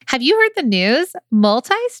Have you heard the news?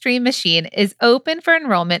 Multi-Stream Machine is open for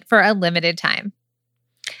enrollment for a limited time.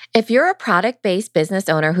 If you're a product-based business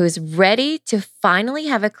owner who's ready to finally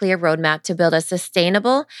have a clear roadmap to build a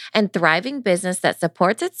sustainable and thriving business that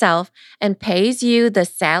supports itself and pays you the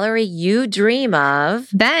salary you dream of,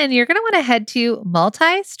 Then you're going to want to head to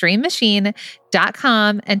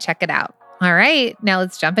multistreammachine.com and check it out. All right, now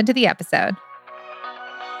let's jump into the episode.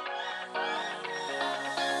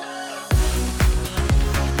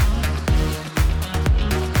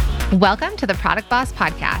 Welcome to the Product Boss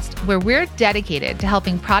Podcast, where we're dedicated to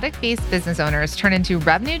helping product-based business owners turn into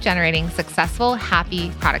revenue-generating, successful, happy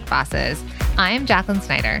product bosses. I'm Jacqueline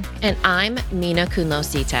Snyder. And I'm Mina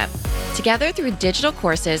Kunlo-Sitep. Together through digital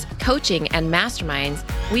courses, coaching, and masterminds,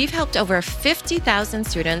 we've helped over 50,000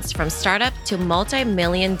 students from startup to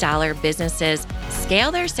multi-million-dollar businesses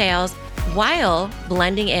scale their sales while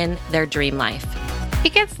blending in their dream life.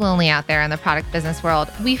 It gets lonely out there in the product business world.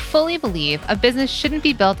 We fully believe a business shouldn't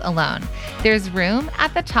be built alone. There's room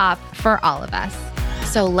at the top for all of us.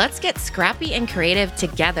 So let's get scrappy and creative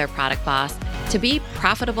together, Product Boss, to be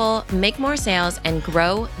profitable, make more sales, and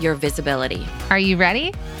grow your visibility. Are you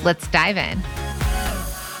ready? Let's dive in.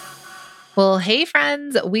 Well, hey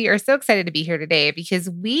friends, we are so excited to be here today because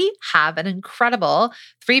we have an incredible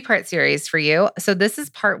 3-part series for you. So this is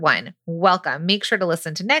part 1. Welcome. Make sure to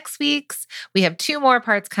listen to next week's. We have 2 more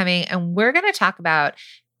parts coming, and we're going to talk about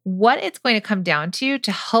what it's going to come down to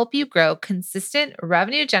help you grow consistent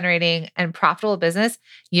revenue generating and profitable business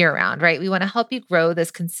year round, right? We want to help you grow this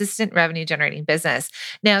consistent revenue generating business.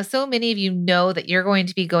 Now, so many of you know that you're going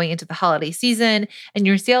to be going into the holiday season and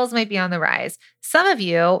your sales might be on the rise. Some of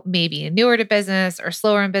you may be newer to business or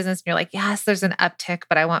slower in business, and you're like, yes, there's an uptick,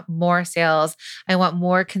 but I want more sales. I want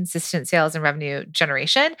more consistent sales and revenue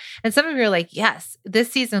generation. And some of you are like, yes,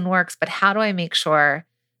 this season works, but how do I make sure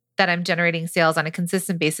that I'm generating sales on a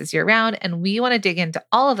consistent basis year round? And we want to dig into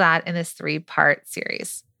all of that in this 3-part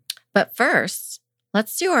series. But first,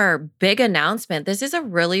 let's do our big announcement. This is a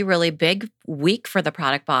really, really big week for the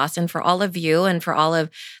Product Boss and for all of you and for all of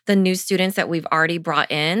the new students that we've already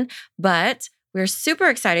brought in. But we're super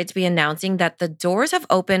excited to be announcing that the doors have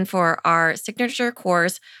opened for our signature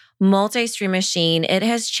course, Multi-Stream Machine. It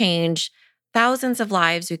has changed thousands of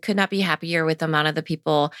lives. We could not be happier with the amount of the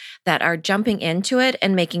people that are jumping into it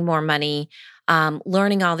and making more money,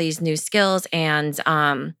 learning all these new skills and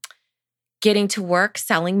getting to work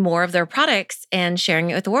selling more of their products and sharing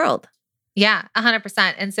it with the world. Yeah,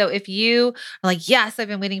 100%. And so if you are like, yes, I've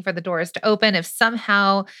been waiting for the doors to open. If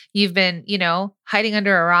somehow you've been, hiding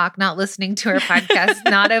under a rock, not listening to our podcast,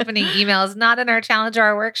 not opening emails, not in our challenge or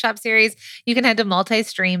our workshop series, you can head to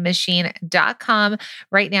multistreammachine.com.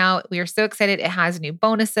 Right now, we are so excited. It has new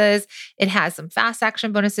bonuses. It has some fast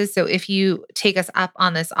action bonuses. So if you take us up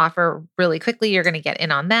on this offer really quickly, you're going to get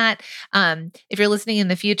in on that. If you're listening in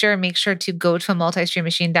the future, make sure to go to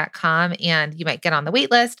multistreammachine.com and you might get on the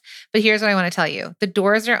wait list. But here's what I want to tell you. The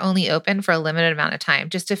doors are only open for a limited amount of time,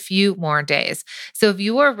 just a few more days. So if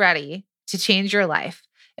you are ready to change your life,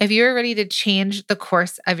 if you're ready to change the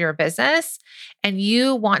course of your business and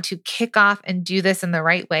you want to kick off and do this in the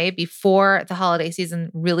right way before the holiday season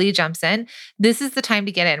really jumps in, this is the time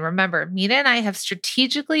to get in. Remember, Mina and I have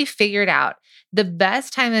strategically figured out the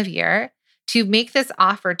best time of year to make this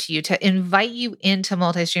offer to you, to invite you into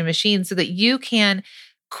Multi-Stream Machine so that you can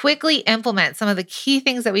quickly implement some of the key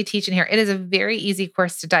things that we teach in here. It is a very easy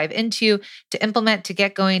course to dive into, to implement, to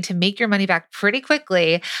get going, to make your money back pretty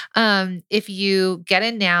quickly. If you get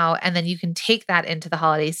in now, and then you can take that into the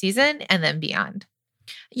holiday season and then beyond.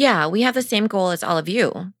 Yeah, we have the same goal as all of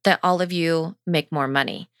you, that all of you make more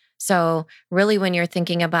money. So really when you're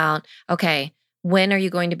thinking about, okay, when are you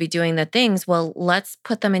going to be doing the things? Well, let's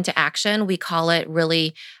put them into action. We call it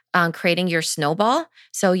really creating your snowball.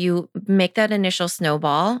 So you make that initial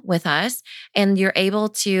snowball with us and you're able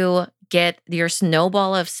to get your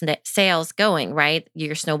snowball of sales going, right?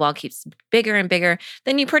 Your snowball keeps bigger and bigger.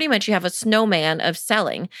 Then you have a snowman of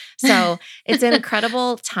selling. So it's an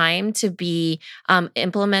incredible time to be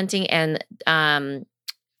implementing and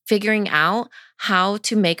figuring out how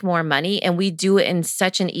to make more money. And we do it in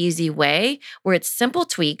such an easy way where it's simple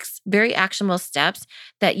tweaks, very actionable steps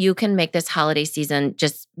that you can make this holiday season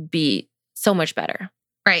just be so much better.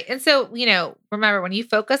 Right. And so, remember when you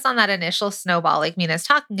focus on that initial snowball, like Mina's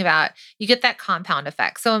talking about, you get that compound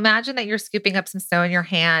effect. So imagine that you're scooping up some snow in your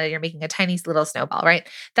hand and you're making a tiny little snowball, right?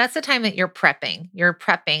 That's the time that you're prepping. You're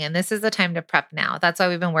prepping. And this is the time to prep now. That's why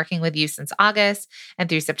we've been working with you since August and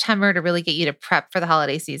through September to really get you to prep for the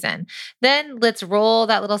holiday season. Then let's roll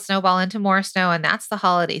that little snowball into more snow. And that's the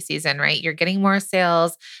holiday season, right? You're getting more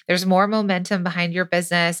sales. There's more momentum behind your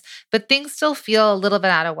business, but things still feel a little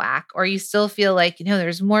bit out of whack, or you still feel like,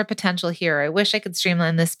 there's more potential here. I wish I could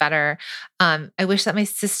streamline this better. I wish that my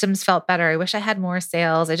systems felt better. I wish I had more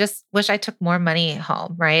sales. I just wish I took more money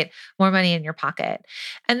home, right? More money in your pocket.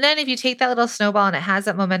 And then if you take that little snowball and it has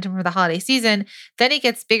that momentum for the holiday season, then it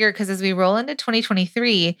gets bigger because as we roll into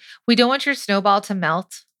 2023, we don't want your snowball to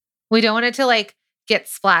melt. We don't want it to get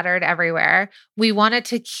splattered everywhere. We want it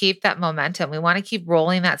to keep that momentum. We want to keep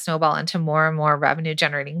rolling that snowball into more and more revenue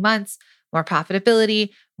generating months, more profitability,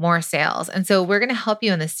 more sales. And so we're going to help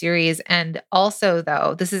you in this series. And also,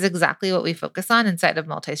 though, this is exactly what we focus on inside of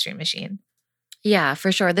Multi-Stream Machine. Yeah,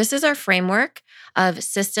 for sure. This is our framework of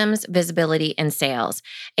systems, visibility, and sales.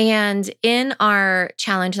 And in our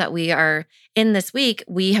challenge that we are in this week,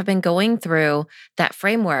 we have been going through that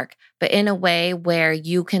framework, but in a way where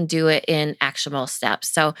you can do it in actionable steps.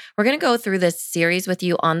 So we're going to go through this series with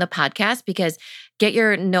you on the podcast because get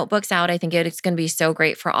your notebooks out. I think it's going to be so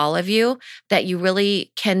great for all of you that you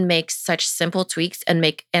really can make such simple tweaks and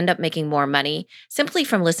end up making more money simply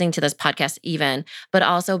from listening to this podcast even, but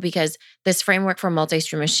also because this framework for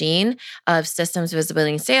Multi-Stream Machine of systems,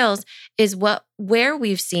 visibility, and sales is where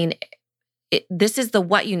we've seen it. This is the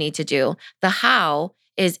what you need to do. The how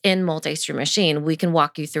is in Multi-Stream Machine. We can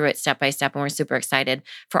walk you through it step by step, and we're super excited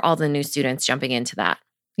for all the new students jumping into that.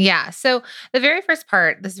 Yeah. So the very first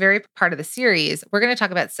part, this very part of the series, we're going to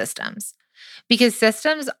talk about systems because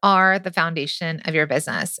systems are the foundation of your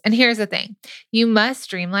business. And here's the thing. You must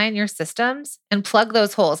streamline your systems and plug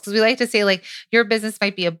those holes. Because we like to say your business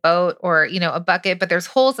might be a boat or, a bucket, but there's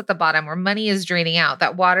holes at the bottom where money is draining out,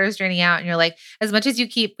 that water is draining out. And you're as much as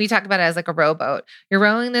we talk about it as a rowboat, you're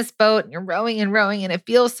rowing this boat and you're rowing and it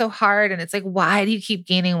feels so hard. And it's why do you keep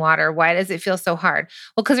gaining water? Why does it feel so hard?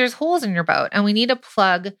 Well, because there's holes in your boat and we need to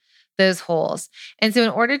plug those holes. And so in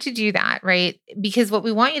order to do that, right, because what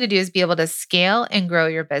we want you to do is be able to scale and grow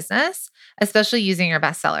your business, especially using your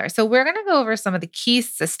bestseller. So we're going to go over some of the key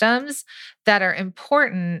systems that are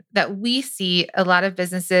important that we see a lot of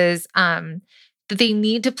businesses that they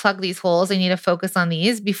need to plug these holes. They need to focus on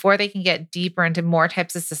these before they can get deeper into more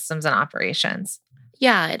types of systems and operations.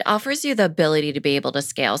 Yeah, it offers you the ability to be able to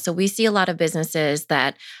scale. So we see a lot of businesses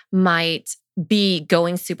that might be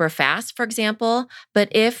going super fast, for example, but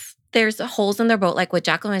if there's holes in their boat, like what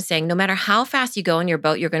Jacqueline was saying, no matter how fast you go in your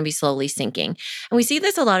boat, you're going to be slowly sinking. And we see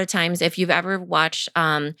this a lot of times if you've ever watched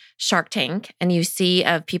Shark Tank and you see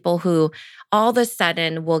of people who all of a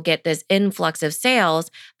sudden will get this influx of sales,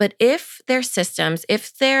 but if their systems,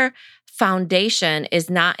 if their foundation is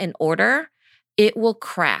not in order, it will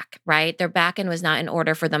crack, right? Their back end was not in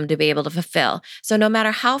order for them to be able to fulfill. So no matter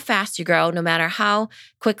how fast you grow, no matter how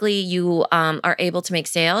quickly you are able to make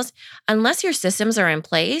sales, unless your systems are in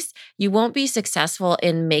place, you won't be successful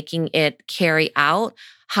in making it carry out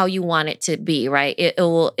how you want it to be, right?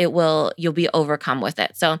 You'll be overcome with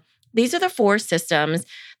it. So these are the 4 systems,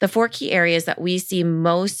 the 4 key areas that we see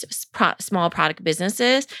most small product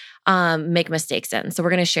businesses make mistakes in. So we're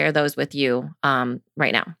going to share those with you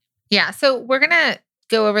right now. Yeah. So we're going to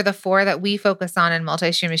go over the 4 that we focus on in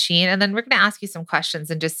Multi-Stream Machine. And then we're going to ask you some questions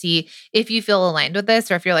and just see if you feel aligned with this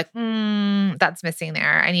or if you're that's missing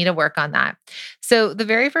there. I need to work on that. So the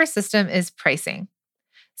very first system is pricing.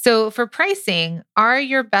 So for pricing, are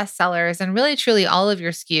your best sellers and really truly all of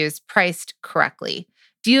your SKUs priced correctly?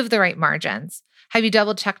 Do you have the right margins? Have you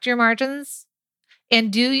double checked your margins? And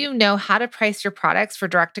do you know how to price your products for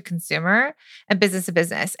direct to consumer and business to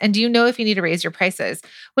business? And do you know if you need to raise your prices?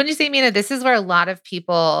 Wouldn't you say, Mina, this is where a lot of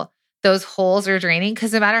people, those holes are draining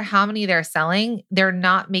because no matter how many they're selling, they're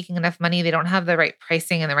not making enough money. They don't have the right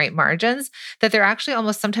pricing and the right margins that they're actually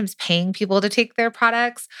almost sometimes paying people to take their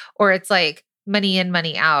products, or it's money in,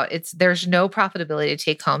 money out. There's no profitability to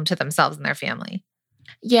take home to themselves and their family.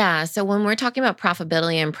 Yeah. So when we're talking about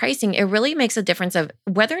profitability and pricing, it really makes a difference of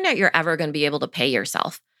whether or not you're ever going to be able to pay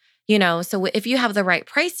yourself. So if you have the right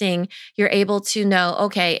pricing, you're able to know,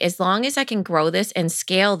 okay, as long as I can grow this and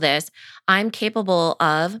scale this, I'm capable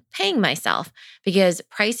of paying myself, because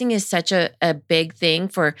pricing is such a big thing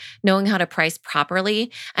for knowing how to price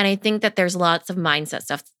properly. And I think that there's lots of mindset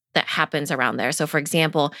stuff that happens around there. So for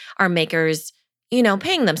example, our makers,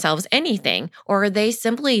 paying themselves anything, or are they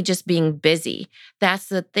simply just being busy? That's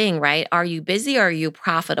the thing, right? Are you busy or are you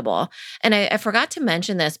profitable? And I forgot to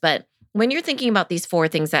mention this, but when you're thinking about these 4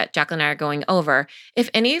 things that Jacqueline and I are going over, if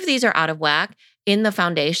any of these are out of whack in the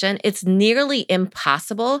foundation, it's nearly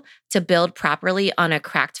impossible to build properly on a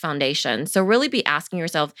cracked foundation. So really be asking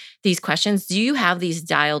yourself these questions. Do you have these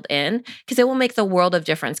dialed in? Because it will make the world of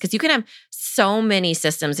difference, because you can have so many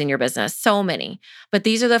systems in your business, so many. But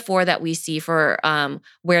these are the 4 that we see for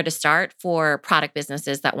where to start for product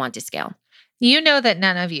businesses that want to scale. You know that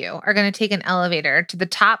none of you are going to take an elevator to the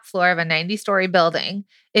top floor of a 90-story building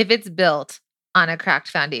if it's built on a cracked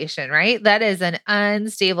foundation, right? That is an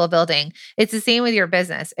unstable building. It's the same with your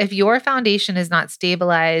business. If your foundation is not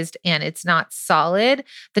stabilized and it's not solid,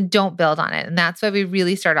 then don't build on it. And that's why we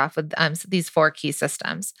really start off with these 4 key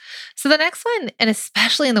systems. So the next one, and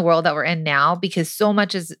especially in the world that we're in now, because so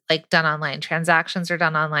much is like done online, transactions are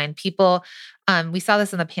done online. People, we saw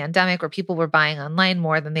this in the pandemic where people were buying online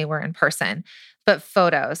more than they were in person. But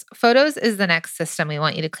photos is the next system we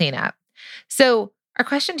want you to clean up. So our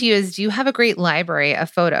question to you is, do you have a great library of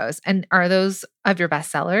photos? And are those of your best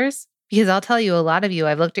sellers? Because I'll tell you, a lot of you,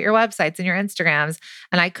 I've looked at your websites and your Instagrams,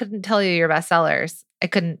 and I couldn't tell you your best sellers. I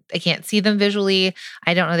can't see them visually.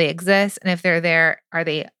 I don't know they exist. And if they're there, are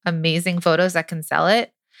they amazing photos that can sell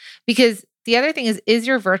it? Because the other thing is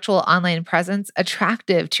your virtual online presence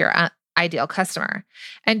attractive to your ideal customer?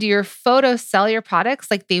 And do your photos sell your products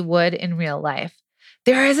like they would in real life?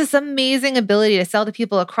 There is this amazing ability to sell to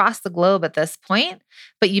people across the globe at this point,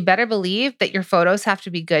 but you better believe that your photos have to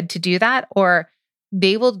be good to do that, or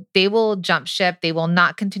they will jump ship. They will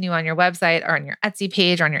not continue on your website or on your Etsy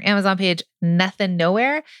page or on your Amazon page, nothing,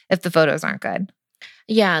 nowhere, if the photos aren't good.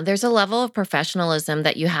 Yeah, there's a level of professionalism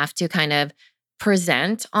that you have to kind of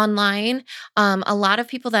present online. A lot of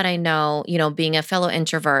people that I know, being a fellow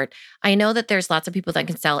introvert, I know that there's lots of people that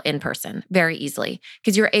can sell in person very easily,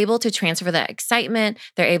 because you're able to transfer that excitement.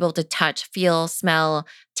 They're able to touch, feel, smell,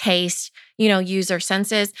 taste, use their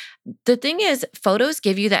senses. The thing is, photos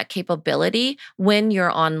give you that capability when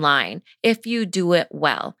you're online, if you do it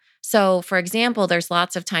well. So for example, there's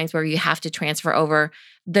lots of times where you have to transfer over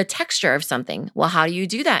the texture of something. Well, how do you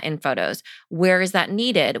do that in photos? Where is that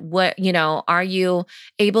needed? What, are you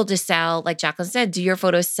able to sell, like Jacqueline said, do your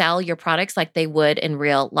photos sell your products like they would in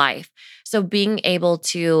real life? So being able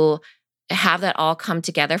to have that all come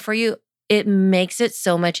together for you, it makes it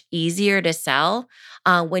so much easier to sell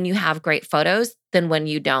when you have great photos than when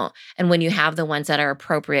you don't. And when you have the ones that are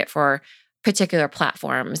appropriate for particular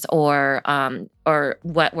platforms, or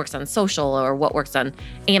what works on social, or what works on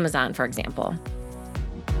Amazon, for example.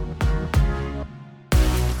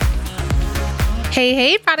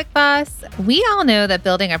 Hey, Product Boss. We all know that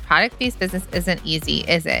building a product-based business isn't easy,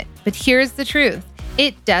 is it? But here's the truth.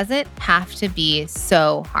 It doesn't have to be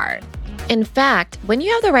so hard. In fact, when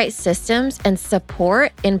you have the right systems and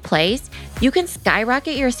support in place, you can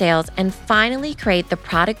skyrocket your sales and finally create the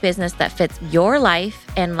product business that fits your life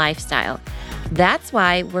and lifestyle. That's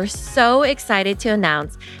why we're so excited to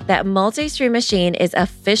announce that Multi-Stream Machine is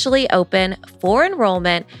officially open for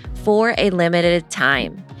enrollment for a limited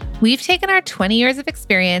time. We've taken our 20 years of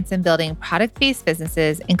experience in building product-based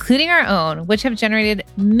businesses, including our own, which have generated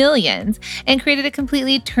millions, and created a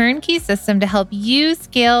completely turnkey system to help you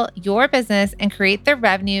scale your business and create the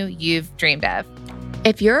revenue you've dreamed of.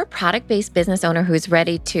 If you're a product-based business owner who's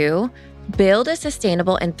ready to build a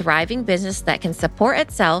sustainable and thriving business that can support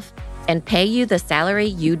itself and pay you the salary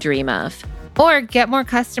you dream of, or get more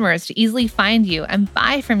customers to easily find you and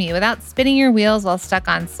buy from you without spinning your wheels while stuck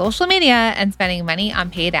on social media and spending money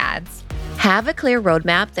on paid ads. Have a clear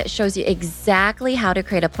roadmap that shows you exactly how to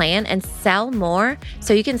create a plan and sell more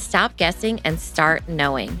so you can stop guessing and start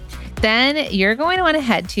knowing. Then you're going to want to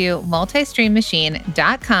head to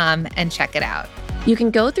multistreammachine.com and check it out. You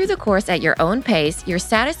can go through the course at your own pace. Your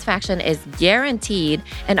satisfaction is guaranteed,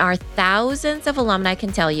 and our thousands of alumni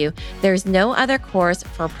can tell you there's no other course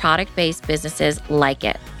for product-based businesses like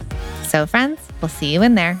it. So friends, we'll see you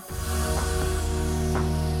in there.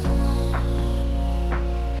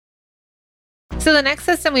 So the next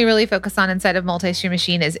system we really focus on inside of Multi-Stream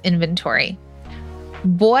Machine is inventory.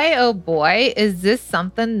 Boy, oh boy, is this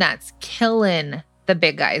something that's killing the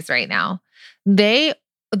big guys right now.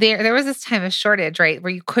 There was this time of shortage, right, where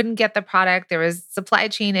you couldn't get the product. There was supply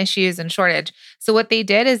chain issues and shortage. So what they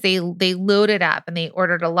did is they loaded up and they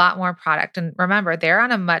ordered a lot more product. And remember, they're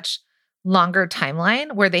on a much longer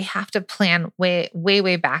timeline where they have to plan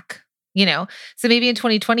way back, So maybe in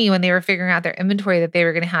 2020, when they were figuring out their inventory that they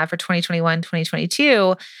were going to have for 2021,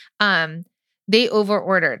 2022, they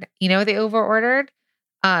overordered. You know what they overordered?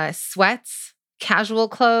 Sweats, casual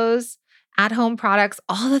clothes, at-home products,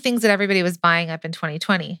 all the things that everybody was buying up in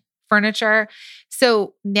 2020, furniture.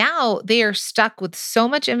 So now they are stuck with so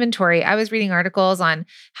much inventory. I was reading articles on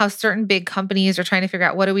how certain big companies are trying to figure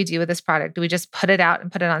out, what do we do with this product? Do we just put it out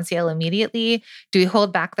and put it on sale immediately? Do we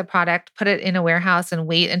hold back the product, put it in a warehouse and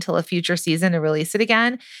wait until a future season to release it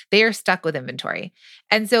again? They are stuck with inventory.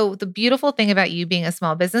 And so the beautiful thing about you being a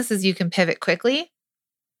small business is you can pivot quickly,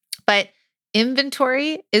 but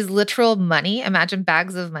inventory is literal money. Imagine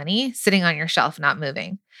bags of money sitting on your shelf, not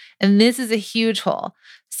moving. And this is a huge hole.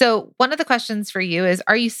 So one of the questions for you is,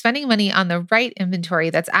 are you spending money on the right inventory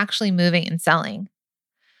that's actually moving and selling?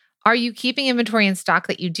 Are you keeping inventory in stock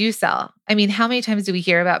that you do sell? I mean, how many times do we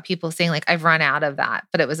hear about people saying like, I've run out of that,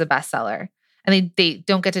 but it was a bestseller? And they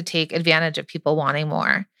don't get to take advantage of people wanting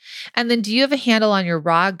more. And then do you have a handle on your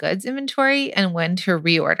raw goods inventory and when to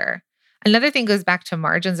reorder? Another thing goes back to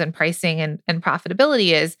margins and pricing and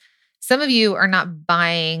profitability is some of you are not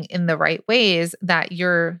buying in the right ways, that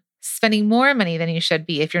you're spending more money than you should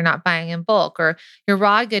be if you're not buying in bulk, or your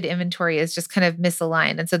raw good inventory is just kind of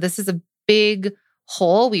misaligned. And so this is a big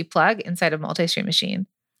hole we plug inside of Multi-Stream Machine.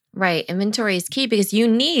 Right. Inventory is key because you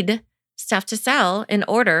need stuff to sell in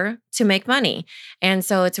order to make money. And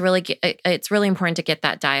so it's really important to get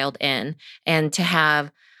that dialed in and to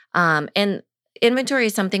have, and inventory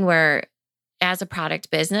is something where, as a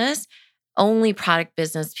product business, only product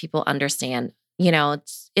business people understand.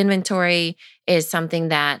 Inventory is something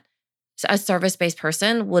that a service-based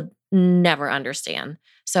person would never understand.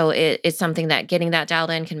 So it's something that getting that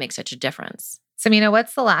dialed in can make such a difference. So, Mina,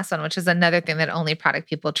 what's the last one, which is another thing that only product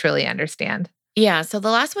people truly understand? Yeah. So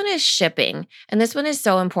the last one is shipping. And this one is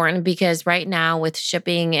so important because right now, with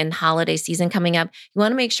shipping and holiday season coming up, you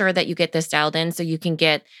want to make sure that you get this dialed in so you can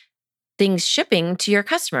get things shipping to your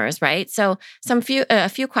customers, right? So a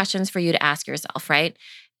few questions for you to ask yourself, right?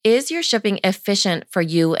 Is your shipping efficient for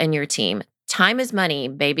you and your team? Time is money,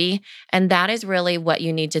 baby. And that is really what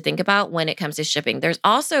you need to think about when it comes to shipping. There's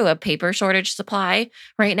also a paper shortage supply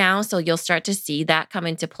right now. So you'll start to see that come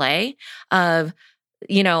into play of,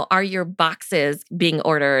 are your boxes being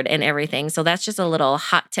ordered and everything? So that's just a little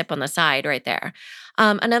hot tip on the side right there.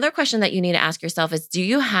 Another question that you need to ask yourself is, do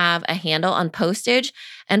you have a handle on postage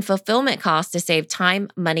and fulfillment costs to save time,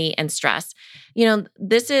 money, and stress?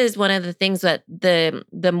 This is one of the things that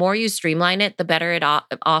the more you streamline it, the better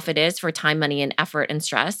off it is for time, money, and effort and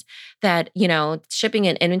stress. That, shipping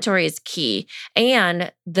and inventory is key,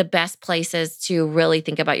 and the best places to really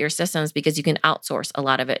think about your systems because you can outsource a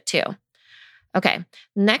lot of it too. Okay,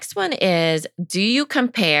 next one is, do you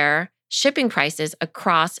compare shipping prices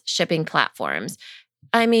across shipping platforms?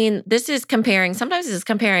 I mean, sometimes this is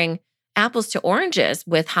comparing apples to oranges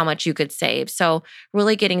with how much you could save. So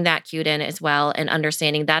really getting that cued in as well and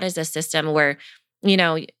understanding that is a system where,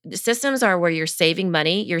 systems are where you're saving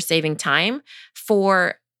money, you're saving time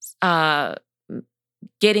for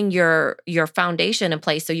getting your foundation in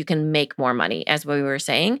place so you can make more money, as we were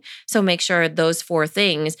saying. So make sure those 4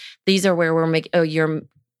 things, these are where you're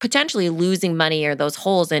potentially losing money or those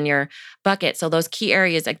holes in your bucket. So those key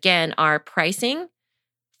areas, again, are pricing,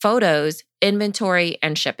 photos, inventory,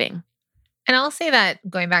 and shipping. And I'll say that,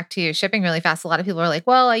 going back to shipping really fast, a lot of people are like,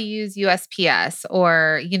 well, I use USPS,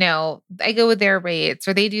 or, I go with their rates,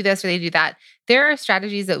 or they do this or they do that. There are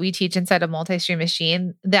strategies that we teach inside a Multi-Stream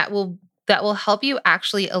Machine that will help you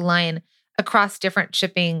actually align across different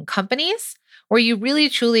shipping companies, where you really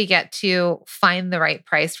truly get to find the right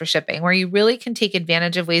price for shipping, where you really can take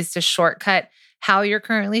advantage of ways to shortcut how you're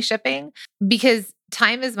currently shipping, because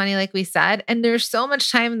time is money, like we said. And there's so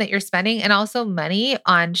much time that you're spending and also money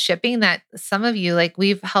on shipping that some of you, like,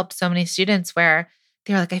 we've helped so many students where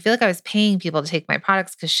they're like, I feel like I was paying people to take my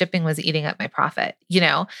products because shipping was eating up my profit,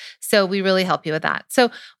 So we really help you with that. So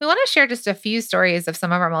we want to share just a few stories of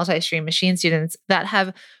some of our Multi-Stream Machine students that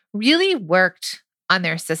have really worked on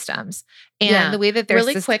their systems and the way that they're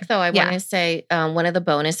really quick though. I want to say one of the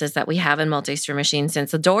bonuses that we have in Multi-Stream Machine, since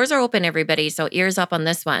the doors are open, everybody, so ears up on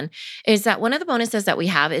this one, is that one of the bonuses that we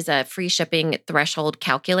have is a free shipping threshold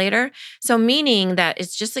calculator. So meaning that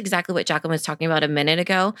it's just exactly what Jacqueline was talking about a minute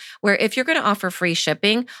ago, where if you're going to offer free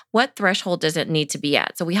shipping, what threshold does it need to be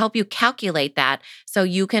at? So we help you calculate that so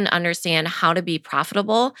you can understand how to be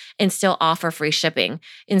profitable and still offer free shipping,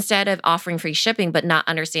 instead of offering free shipping but not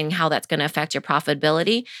understanding how that's going to affect your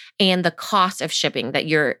profitability and the cost of shipping that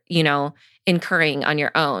you're, incurring on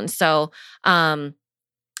your own. So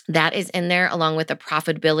that is in there, along with a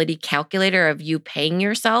profitability calculator of you paying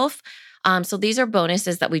yourself So these are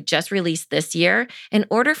bonuses that we just released this year in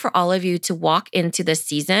order for all of you to walk into this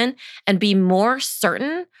season and be more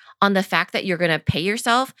certain on the fact that you're going to pay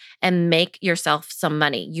yourself and make yourself some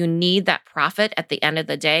money. You need that profit at the end of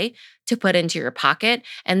the day to put into your pocket.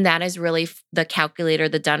 And that is really the calculator,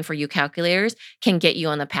 the done for you calculators can get you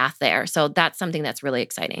on the path there. So that's something that's really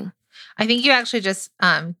exciting. I think you actually just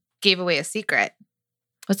gave away a secret.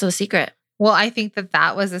 What's the secret? Well, I think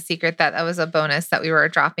that was a secret, that was a bonus that we were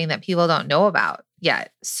dropping that people don't know about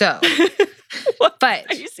yet. So, but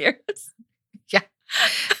are you serious? Yeah.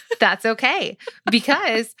 That's okay.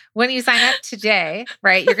 Because when you sign up today,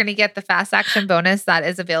 right, you're going to get the fast action bonus that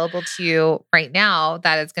is available to you right now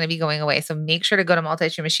that is going to be going away. So make sure to go to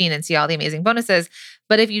Multi-Stream Machine and see all the amazing bonuses.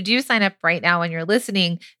 But if you do sign up right now when you're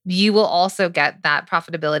listening, you will also get that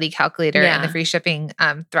profitability calculator and the free shipping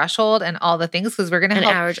threshold and all the things, because we're going to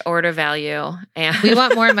help. An average order value. And we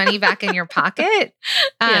want more money back in your pocket.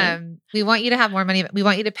 We want you to have more money. We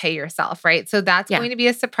want you to pay yourself, right? So that's going to be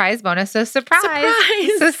a surprise bonus. So surprise.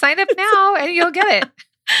 So sign up now and you'll get it.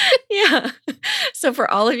 Yeah. So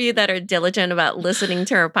for all of you that are diligent about listening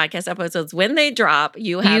to our podcast episodes, when they drop,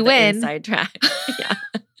 you have the inside track. Yeah.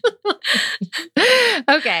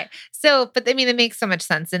 Okay. So, but I mean, it makes so much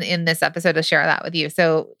sense in this episode to share that with you.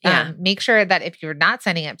 So make sure that if you're not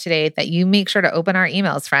signing up today, that you make sure to open our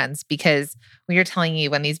emails, friends, because we are telling you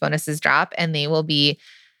when these bonuses drop, and they will be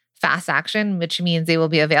fast action, which means they will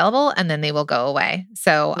be available and then they will go away.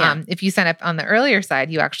 So if you sign up on the earlier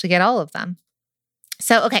side, you actually get all of them.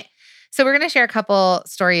 So, okay. So we're going to share a couple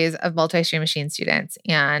stories of Multi-Stream Machine students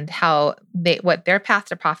and how what their path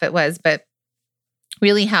to profit was, but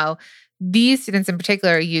really how these students in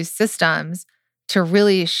particular use systems to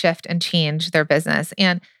really shift and change their business.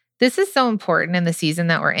 And this is so important in the season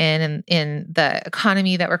that we're in and in the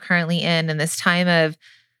economy that we're currently in this time of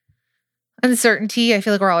uncertainty. I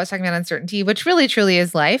feel like we're always talking about uncertainty, which really truly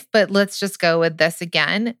is life. But let's just go with this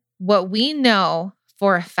again. What we know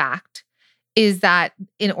for a fact is that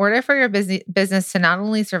in order for your business to not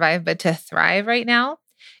only survive, but to thrive right now,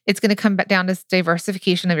 it's going to come back down to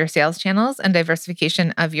diversification of your sales channels and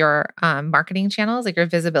diversification of your marketing channels, like your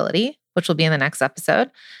visibility, which will be in the next episode,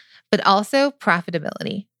 but also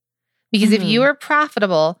profitability. Because if you are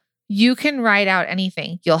profitable, you can ride out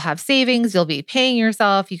anything. You'll have savings, you'll be paying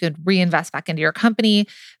yourself, you could reinvest back into your company.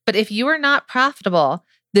 But if you are not profitable,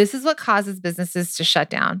 this is what causes businesses to shut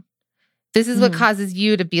down. This is what causes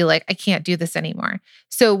you to be like, I can't do this anymore.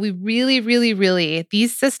 So we really,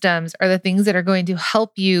 these systems are the things that are going to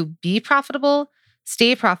help you be profitable,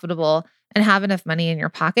 stay profitable, and have enough money in your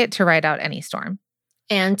pocket to ride out any storm.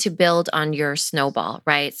 And to build on your snowball,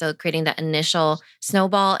 right? So creating that initial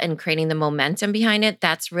snowball and creating the momentum behind it,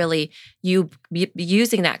 that's really you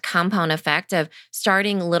using that compound effect of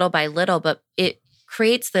starting little by little, but it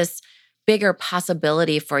creates this bigger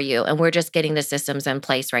possibility for you. And we're just getting the systems in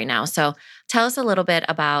place right now. So tell us a little bit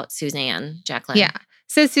about Suzanne, Jacqueline. Yeah.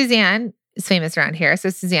 So Suzanne is famous around here. So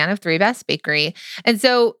Suzanne of Three Best Bakery. And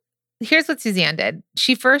so here's what Suzanne did.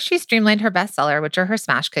 She streamlined her bestseller, which are her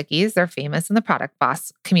smash cookies. They're famous in the Product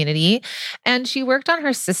Boss community. And she worked on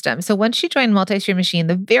her system. So when she joined Multi-Stream Machine,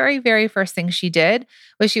 the very, very first thing she did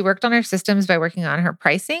was she worked on her systems by working on her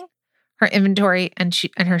pricing, her inventory, and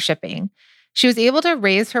her shipping. She was able to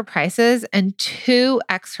raise her prices and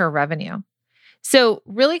 2x her revenue. So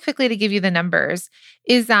really quickly to give you the numbers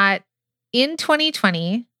is that in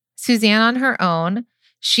 2020, Suzanne on her own,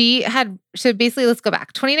 so basically let's go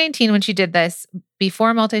back. 2019, when she did this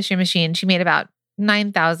before Multi-Stream Machine, she made about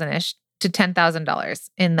 $9,000-ish to $10,000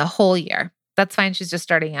 in the whole year. That's fine. She's just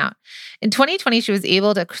starting out. In 2020, she was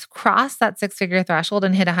able to cross that six-figure threshold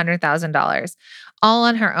and hit $100,000 all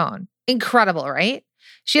on her own. Incredible, right?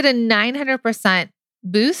 She had a 900%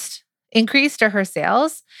 boost increase to her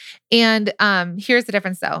sales. And here's the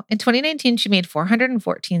difference though. In 2019, she made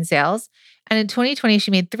 414 sales. And in 2020,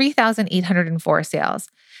 she made 3,804 sales.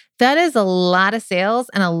 That is a lot of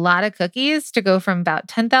sales and a lot of cookies to go from about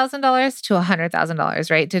 $10,000 to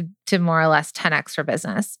 $100,000, right? To more or less 10x her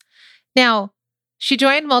business. Now, she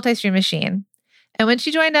joined Multi-Stream Machine. And when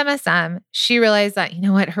she joined MSM, she realized that, you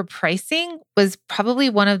know what, her pricing was probably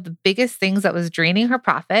one of the biggest things that was draining her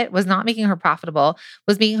profit, was not making her profitable,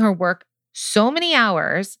 was making her work so many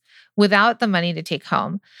hours without the money to take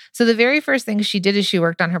home. So the very first thing she did is she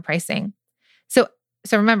worked on her pricing.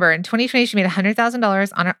 So remember, in 2020, she made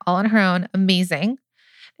 $100,000 all on her own. Amazing.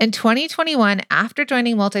 In 2021, after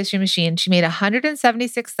joining Multi-Stream Machine, she made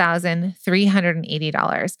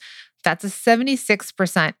 $176,380. That's a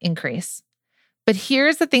 76% increase. But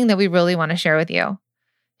here's the thing that we really want to share with you.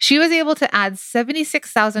 She was able to add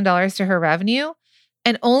 $76,000 to her revenue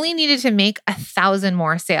and only needed to make 1,000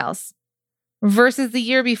 more sales. versus the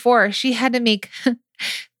year before, she had to make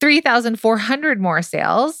 3,400 more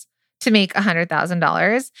sales to make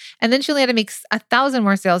 $100,000. And then she only had to make 1,000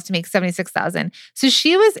 more sales to make 76,000. So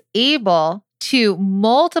she was able to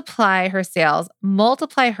multiply her sales,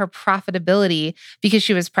 multiply her profitability because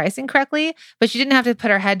she was pricing correctly, but she didn't have to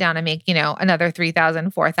put her head down and make, another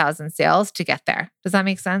 3,000, 4,000 sales to get there. Does that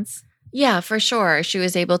make sense? Yeah, for sure. She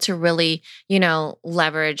was able to really,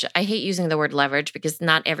 leverage. I hate using the word leverage because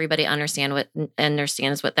not everybody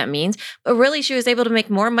understands what that means. But really, she was able to make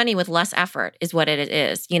more money with less effort, is what it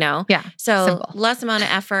is. Yeah. So simple. less amount of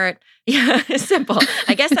effort. Yeah, simple.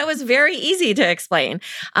 I guess that was very easy to explain.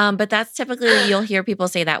 But that's typically you'll hear people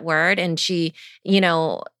say that word, and she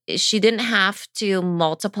didn't have to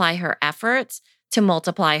multiply her efforts to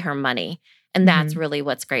multiply her money, and that's really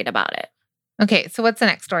what's great about it. Okay, so what's the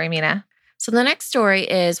next story, Mina? So the next story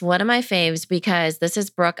is one of my faves because this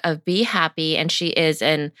is Brooke of Be Happy, and she is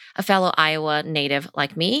a fellow Iowa native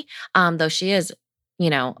like me, though she is,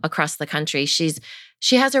 across the country. She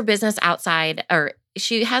has her business outside, or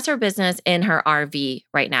she has her business in her RV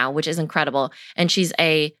right now, which is incredible, and she's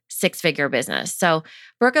a 6-figure business. So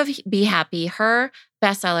Brooke of Be Happy, her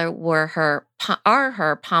bestseller are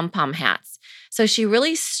her pom-pom hats. So she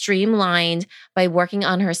really streamlined by working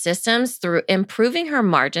on her systems through improving her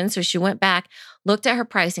margins. So she went back, looked at her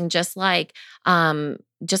pricing, just like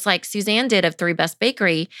Suzanne did of Three Best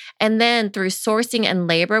Bakery, and then through sourcing and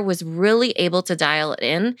labor was really able to dial it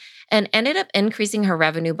in and ended up increasing her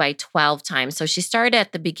revenue by 12 times. So she started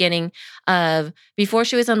at the beginning before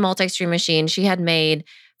she was on Multi-Stream Machine, she had made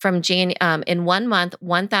in 1 month,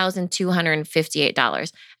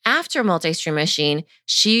 $1,258. After Multi-Stream Machine,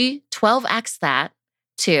 she 12x that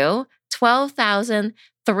to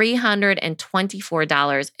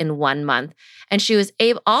 $12,324 in 1 month. And she was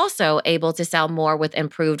also able to sell more with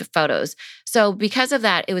improved photos. So because of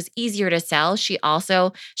that, it was easier to sell. She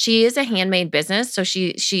is a handmade business. So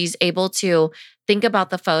she's able to think about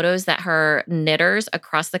the photos that her knitters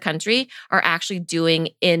across the country are actually doing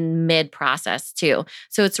in mid-process too.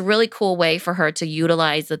 So it's a really cool way for her to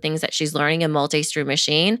utilize the things that she's learning in Multi-Stream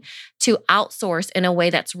Machine to outsource in a way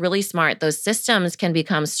that's really smart. Those systems can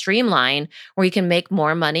become streamlined where you can make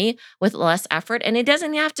more money with less effort. And it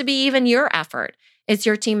doesn't have to be even your effort. It's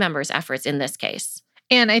your team members' efforts in this case.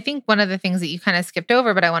 And I think one of the things that you kind of skipped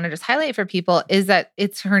over, but I want to just highlight for people, is that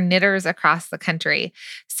it's her knitters across the country.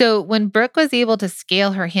 So when Brooke was able to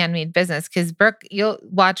scale her handmade business, because Brooke, you'll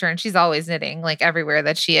watch her and she's always knitting like everywhere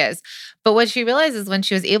that she is. But what she realized is when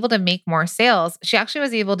she was able to make more sales, she actually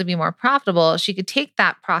was able to be more profitable. She could take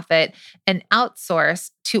that profit and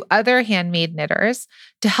outsource to other handmade knitters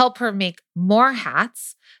to help her make more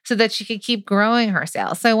hats so that she could keep growing her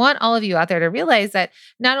sales. So I want all of you out there to realize that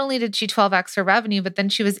not only did she 12x her revenue, but then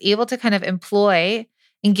she was able to kind of employ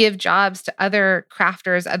and give jobs to other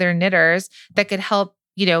crafters, other knitters that could help,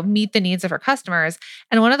 meet the needs of her customers.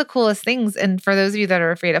 And one of the coolest things, and for those of you that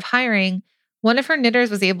are afraid of hiring, one of her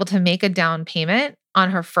knitters was able to make a down payment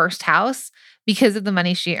on her first house because of the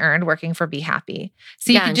money she earned working for Be Happy.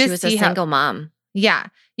 So you could just she was a single mom. Yeah,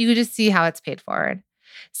 you could just see how it's paid forward.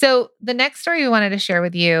 So the next story we wanted to share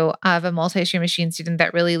with you of a Multi-Stream Machine student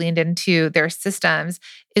that really leaned into their systems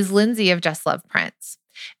is Lindsay of Just Love Prints.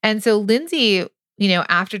 And so Lindsay,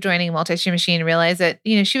 after joining Multi-Stream Machine, realized that,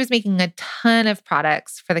 she was making a ton of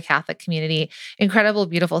products for the Catholic community, incredible,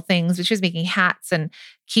 beautiful things, but she was making hats and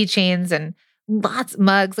keychains and lots of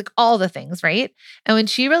mugs, like all the things, right? And when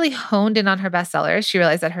she really honed in on her bestsellers, she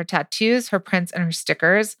realized that her tattoos, her prints, and her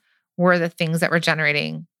stickers were the things that were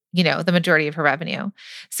generating the majority of her revenue.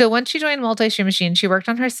 So once she joined Multi-Stream Machine, she worked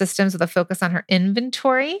on her systems with a focus on her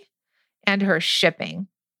inventory and her shipping.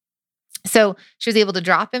 So she was able to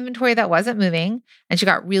drop inventory that wasn't moving, and she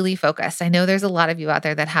got really focused. I know there's a lot of you out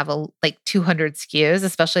there that have 200 SKUs,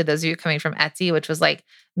 especially those of you coming from Etsy, which was like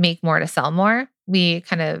make more to sell more. We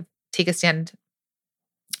kind of take a stand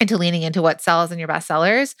into leaning into what sells in your best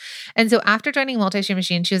sellers. And so after joining Multi-Stream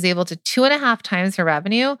Machine, she was able to 2.5 times her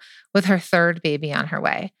revenue with her third baby on the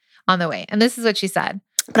way. And this is what she said.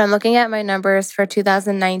 But I'm looking at my numbers for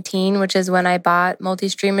 2019, which is when I bought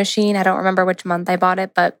Multi-Stream Machine. I don't remember which month I bought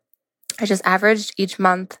it, but I just averaged each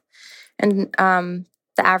month. And the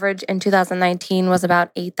average in 2019 was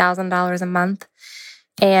about $8,000 a month.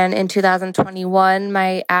 And in 2021,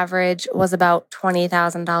 my average was about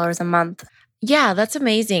 $20,000 a month. Yeah, that's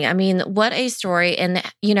amazing. I mean, what a story. And,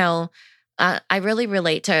 I really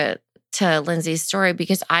relate to to Lindsay's story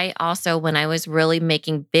because I also, when I was really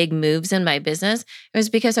making big moves in my business, it was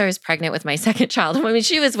because I was pregnant with my second child. I mean,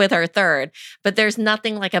 she was with her third, but there's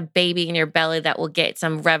nothing like a baby in your belly that will get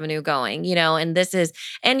some revenue going,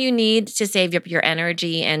 and you need to save up your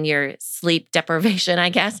energy and your sleep deprivation, I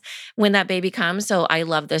guess, when that baby comes. So I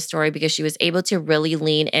love this story because she was able to really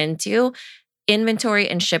lean into inventory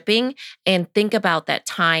and shipping and think about that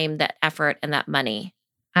time, that effort, and that money.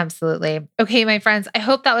 Absolutely. Okay, my friends, I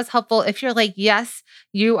hope that was helpful. If you're like, yes,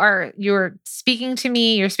 you're speaking to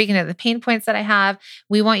me, you're speaking to the pain points that I have.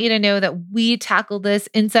 We want you to know that we tackle this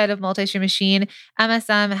inside of Multi-Stream Machine.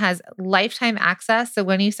 MSM has lifetime access. So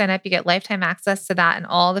when you sign up, you get lifetime access to that and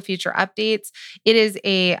all the future updates. It is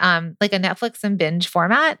a like a Netflix and binge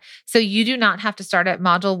format. So you do not have to start at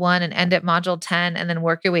module 1 and end at module 10 and then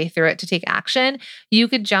work your way through it to take action. You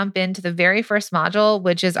could jump into the very first module,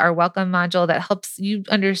 which is our welcome module that helps you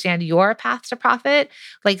understand your path to profit,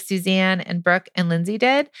 like Suzanne and Brooke and Lindsay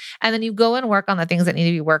did. And then you go and work on the things that need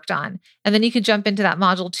to be worked on. And then you can jump into that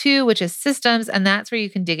module 2, which is systems. And that's where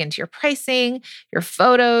you can dig into your pricing, your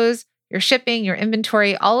photos, your shipping, your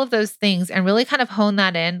inventory, all of those things, and really kind of hone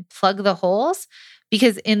that in, plug the holes.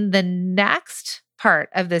 Because in the next part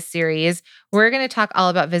of this series, we're going to talk all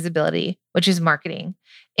about visibility, which is marketing.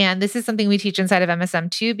 And this is something we teach inside of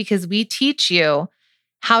MSM too, because we teach you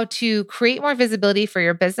how to create more visibility for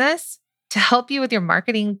your business to help you with your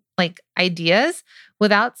marketing ideas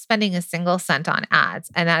without spending a single cent on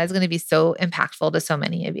ads. And that is going to be so impactful to so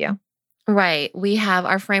many of you. Right. We have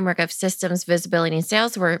our framework of systems, visibility, and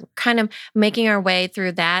sales. We're kind of making our way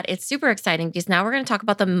through that. It's super exciting because now we're going to talk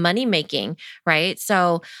about the money making, right?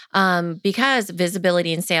 So because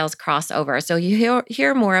visibility and sales cross over. So you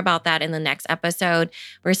hear more about that in the next episode.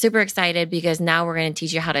 We're super excited because now we're going to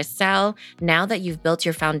teach you how to sell now that you've built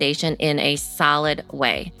your foundation in a solid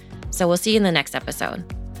way. So we'll see you in the next episode.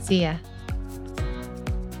 See ya.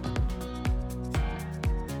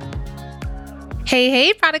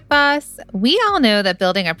 Hey, Product Boss. We all know that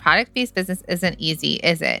building a product-based business isn't easy,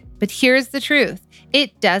 is it? But here's the truth.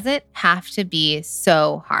 It doesn't have to be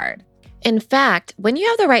so hard. In fact, when you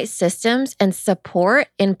have the right systems and support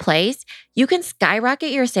in place, you can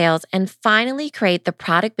skyrocket your sales and finally create the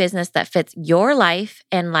product business that fits your life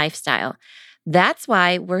and lifestyle. That's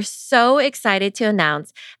why we're so excited to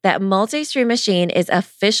announce that Multi-Stream Machine is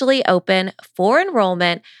officially open for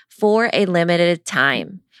enrollment for a limited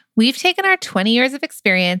time. We've taken our 20 years of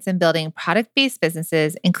experience in building product-based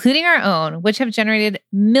businesses, including our own, which have generated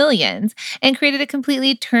millions, and created a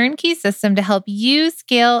completely turnkey system to help you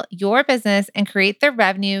scale your business and create the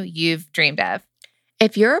revenue you've dreamed of.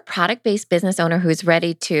 If you're a product-based business owner who's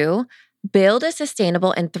ready to build a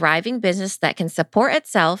sustainable and thriving business that can support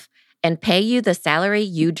itself and pay you the salary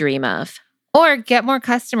you dream of, or get more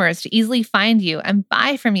customers to easily find you and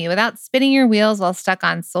buy from you without spinning your wheels while stuck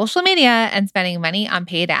on social media and spending money on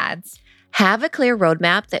paid ads. Have a clear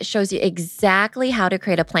roadmap that shows you exactly how to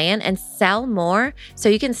create a plan and sell more so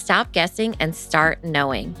you can stop guessing and start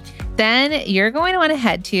knowing. Then you're going to want to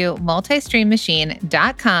head to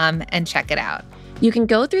multistreammachine.com and check it out. You can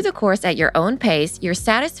go through the course at your own pace. Your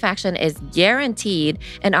satisfaction is guaranteed,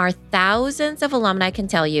 and our thousands of alumni can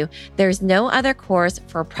tell you there's no other course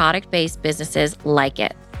for product-based businesses like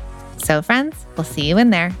it. So friends, we'll see you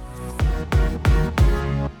in there.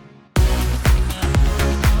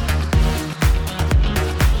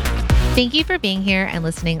 Thank you for being here and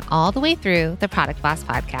listening all the way through the Product Boss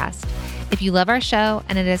podcast. If you love our show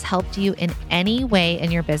and it has helped you in any way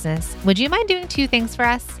in your business, would you mind doing 2 things for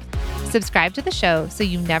us? Subscribe to the show so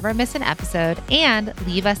you never miss an episode and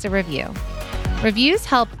leave us a review. Reviews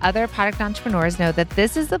help other product entrepreneurs know that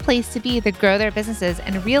this is the place to be to grow their businesses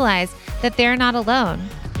and realize that they're not alone.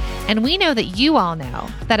 And we know that you all know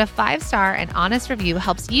that a 5-star and honest review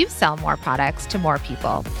helps you sell more products to more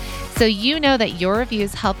people. So you know that your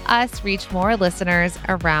reviews help us reach more listeners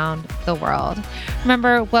around the world.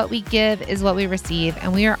 Remember, what we give is what we receive,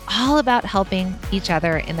 and we are all about helping each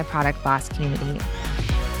other in the Product Boss community.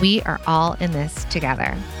 We are all in this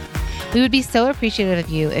together. We would be so appreciative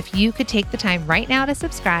of you if you could take the time right now to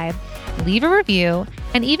subscribe, leave a review,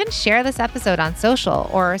 and even share this episode on social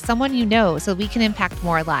or someone you know so we can impact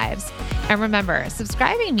more lives. And remember,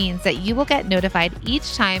 subscribing means that you will get notified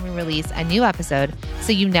each time we release a new episode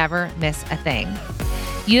so you never miss a thing.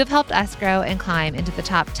 You have helped us grow and climb into the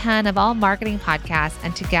top 10 of all marketing podcasts,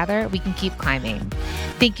 and together we can keep climbing.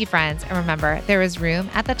 Thank you, friends. And remember, there is room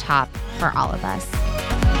at the top for all of us.